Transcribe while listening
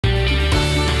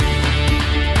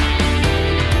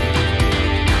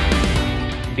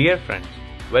Dear friends,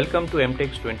 welcome to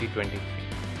Imtex 2023.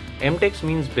 Imtex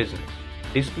means business,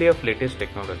 display of latest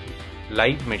technologies,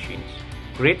 live machines,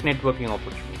 great networking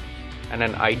opportunities, and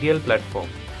an ideal platform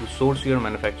to source your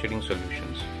manufacturing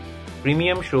solutions.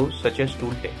 Premium shows such as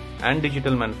Tooltech and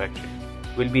Digital Manufacturing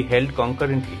will be held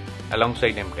concurrently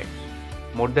alongside Imtex.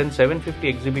 More than 750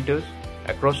 exhibitors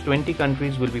across 20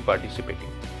 countries will be participating.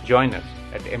 Join us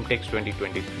at Imtex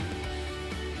 2023.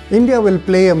 India will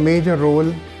play a major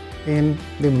role in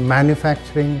the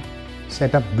manufacturing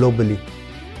setup globally.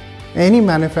 Any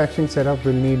manufacturing setup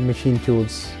will need machine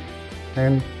tools,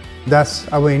 and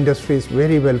thus our industry is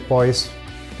very well poised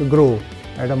to grow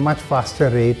at a much faster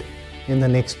rate in the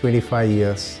next 25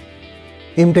 years.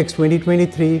 Imtex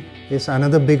 2023 is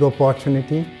another big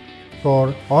opportunity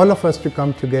for all of us to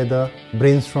come together,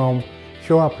 brainstorm,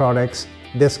 show our products,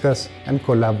 discuss and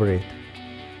collaborate.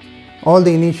 All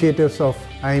the initiatives of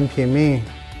IMPMA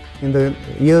in the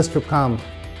years to come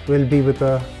will be with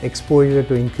an exposure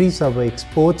to increase our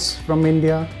exports from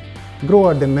India, grow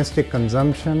our domestic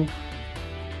consumption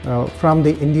from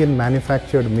the Indian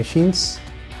manufactured machines,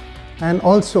 and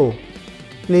also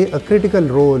play a critical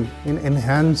role in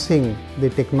enhancing the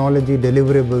technology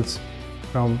deliverables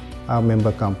from our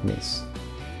member companies.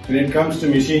 When it comes to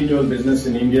machine tool business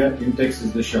in India, Imtex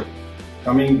is the show.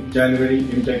 Coming January,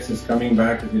 Imtex is coming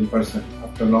back in person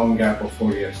after a long gap of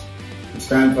 4 years. It's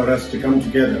time for us to come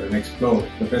together and explore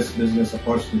the best business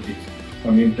opportunities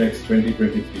from Imtex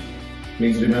 2023.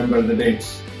 Please remember the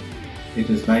dates. It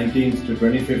is 19th to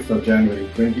 25th of January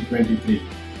 2023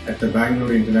 at the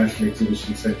Bangalore International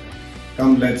Exhibition Centre.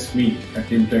 Come, let's meet at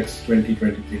Imtex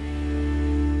 2023.